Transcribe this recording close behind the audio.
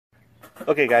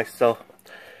Okay guys, so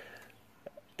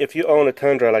if you own a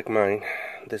Tundra like mine,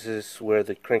 this is where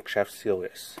the crankshaft seal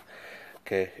is.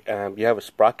 Okay, you have a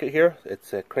sprocket here.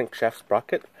 It's a crankshaft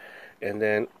sprocket, and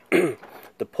then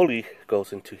the pulley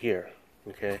goes into here.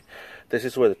 Okay, this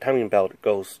is where the timing belt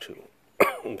goes to.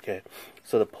 Okay,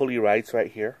 so the pulley rides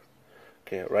right here.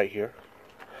 Okay, right here,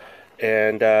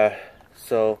 and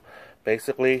so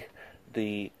basically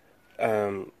the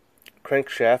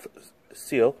crankshaft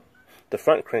seal, the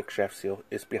front crankshaft seal,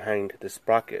 is behind the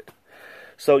sprocket.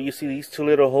 So you see these two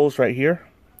little holes right here.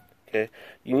 Okay,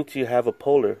 you need to have a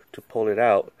puller to pull it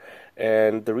out,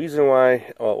 and the reason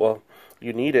why, well,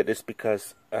 you need it is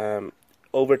because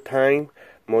over time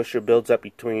moisture builds up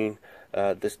between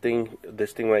this thing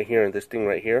right here and this thing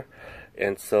right here,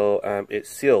 and so it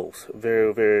seals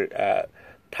very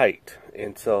tight,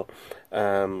 and so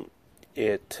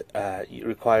it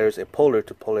requires a puller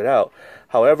to pull it out.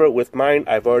 However, with mine,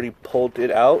 I've already pulled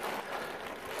it out,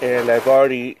 and I've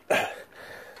already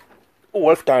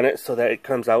worked on it so that it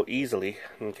comes out easily.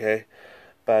 Okay,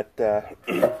 but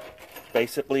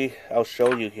basically I'll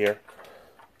show you here.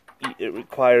 It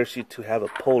requires you to have a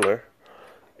puller,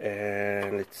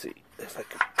 and let's see, it's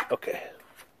like, okay,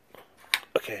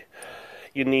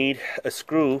 you need a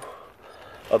screw,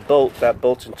 a bolt that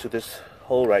bolts into this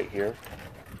hole right here,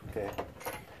 okay,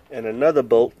 and another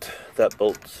bolt that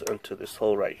bolts into this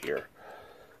hole right here.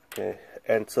 Okay,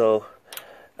 and so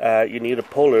you need a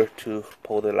puller to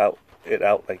pull it out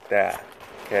like that.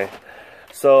 Okay,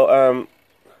 so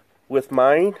with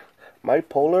my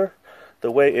puller, the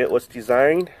way it was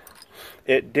designed,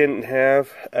 it didn't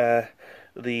have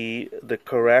the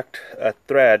correct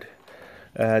thread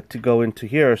to go into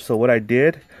here. So what I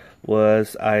did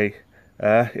was I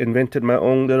invented my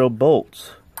own little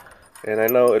bolts, and I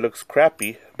know it looks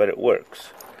crappy, but it works.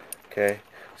 Okay,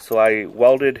 so I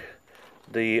welded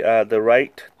the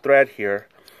right thread here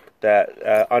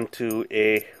that onto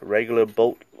a regular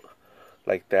bolt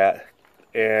like that,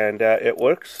 and it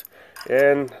works,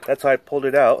 and that's how I pulled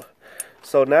it out.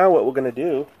 So now what we're gonna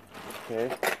do,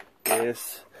 okay,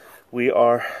 is we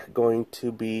are going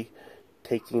to be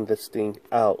taking this thing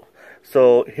out.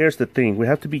 So here's the thing, we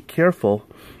have to be careful,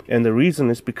 and the reason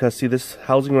is because, see this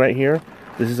housing right here,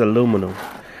 this is aluminum,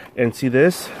 and see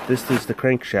this is the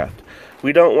crankshaft.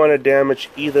 We don't want to damage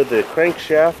either the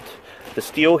crankshaft, the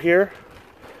steel here,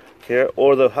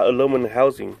 or the aluminum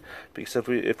housing, because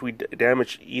if we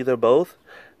damage either both,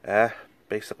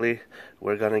 basically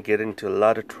we're gonna get into a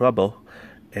lot of trouble,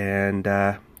 and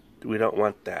we don't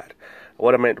want that.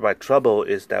 What I meant by trouble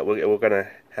is that we're gonna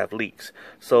have leaks,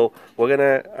 so we're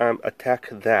gonna attack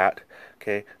that.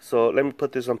 Okay, so let me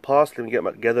put this on pause. Let me get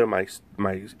together my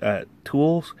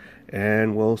tools,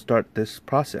 and we'll start this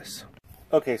process.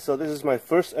 Okay, so this is my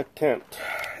first attempt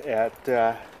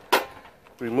at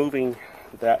removing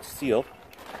that seal.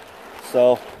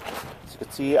 So as you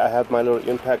can see, I have my little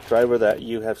impact driver that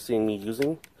you have seen me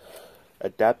using.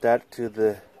 Adapt that to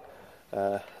the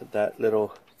that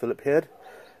little Phillip head.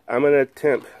 I'm gonna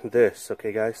attempt this.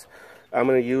 Okay guys, I'm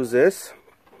gonna use this,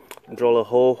 drill a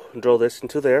hole, drill this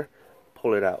into there,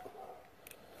 pull it out.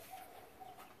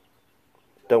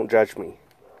 Don't judge me.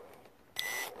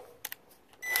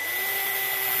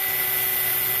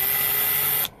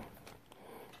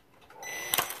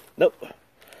 Nope.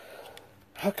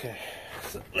 Okay,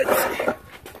 so let's see.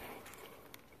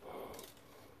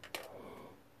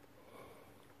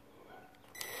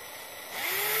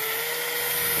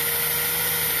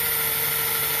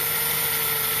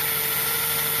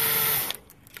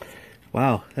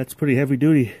 Wow, that's pretty heavy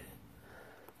duty.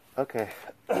 Okay.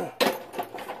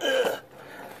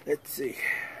 Let's see.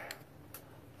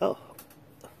 Oh,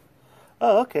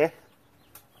 okay.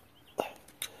 Let's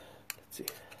see.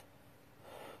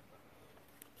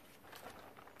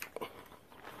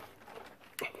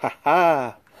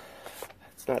 Haha.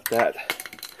 It's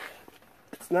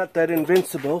not that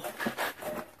invincible.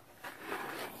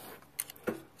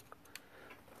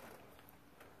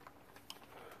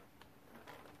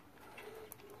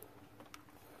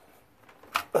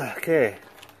 Okay.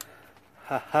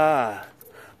 Haha.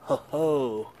 Ho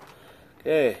ho.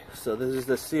 Okay, so this is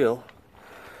the seal.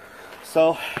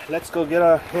 So let's go get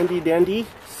our handy dandy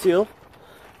seal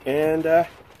and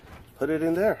put it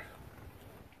in there.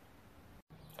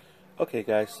 Okay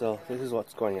guys, so this is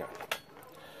what's going on.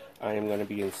 I am going to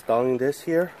be installing this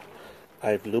here.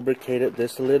 I've lubricated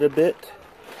this a little bit,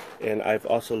 and I've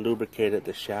also lubricated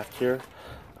the shaft here.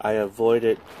 I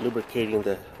avoided lubricating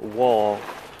the wall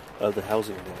of the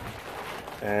housing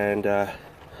there, and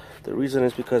the reason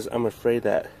is because I'm afraid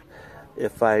that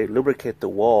if I lubricate the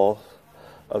wall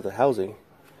of the housing,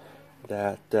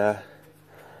 that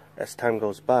as time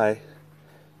goes by,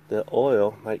 the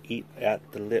oil might eat at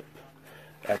the lip,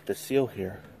 at the seal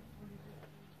here.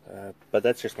 But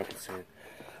that's just my concern.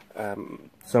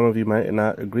 Some of you might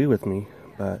not agree with me,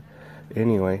 but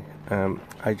anyway,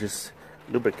 I just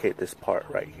lubricate this part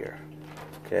right here.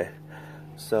 Okay,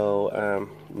 so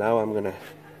now I'm gonna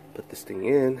put this thing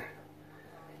in.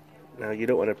 Now you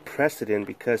don't want to press it in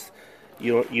because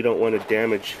you don't want to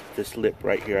damage this lip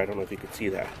right here. I don't know if you can see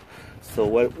that. So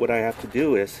what I have to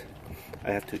do is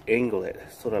I have to angle it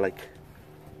sort of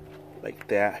like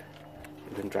that,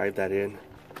 and then drive that in,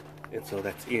 and so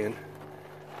that's in.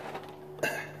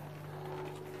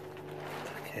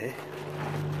 Okay.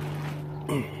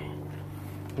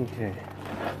 Okay.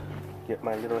 Get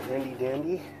my little handy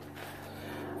dandy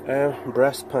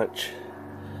brass punch.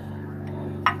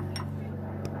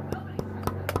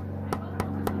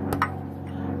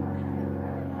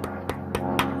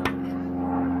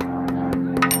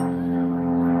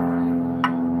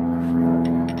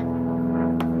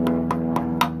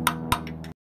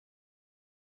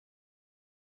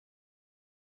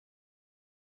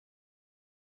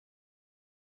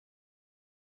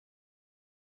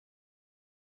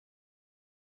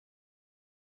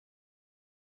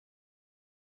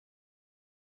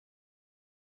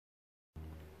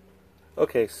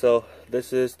 Okay, so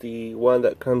this is the one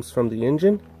that comes from the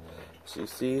engine. So you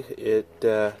see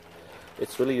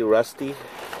it's really rusty,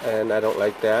 and I don't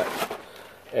like that.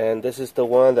 And this is the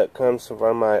one that comes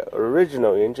from my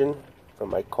original engine,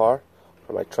 from my car,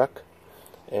 from my truck.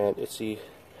 And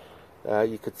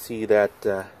you could see that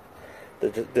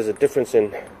there's a difference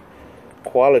in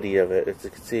quality of it. As you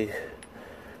can see,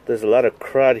 there's a lot of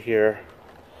crud here,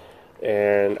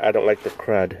 and I don't like the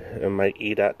crud. It might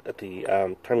eat at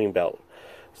the timing belt.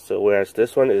 So whereas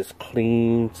this one is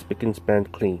clean, spick and span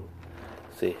clean.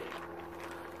 See,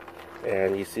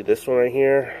 and you see this one right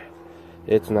here,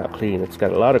 it's not clean. It's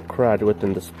got a lot of crud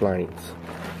within the splines.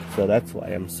 So that's why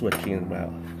I'm switching them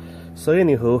out. So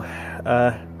anywho,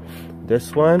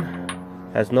 this one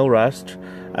has no rust.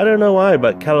 I don't know why,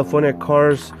 but California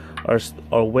cars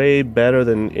are way better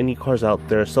than any cars out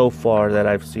there so far that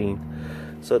I've seen.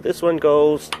 So this one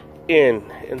goes in,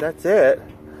 and that's it.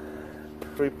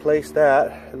 Replace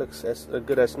that. It looks as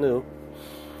good as new.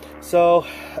 So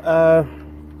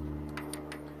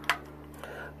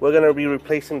we're gonna be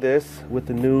replacing this with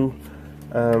the new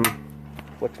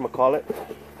whatchamacallit.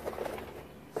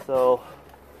 So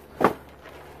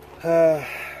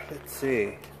let's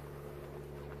see.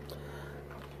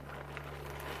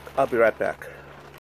 I'll be right back.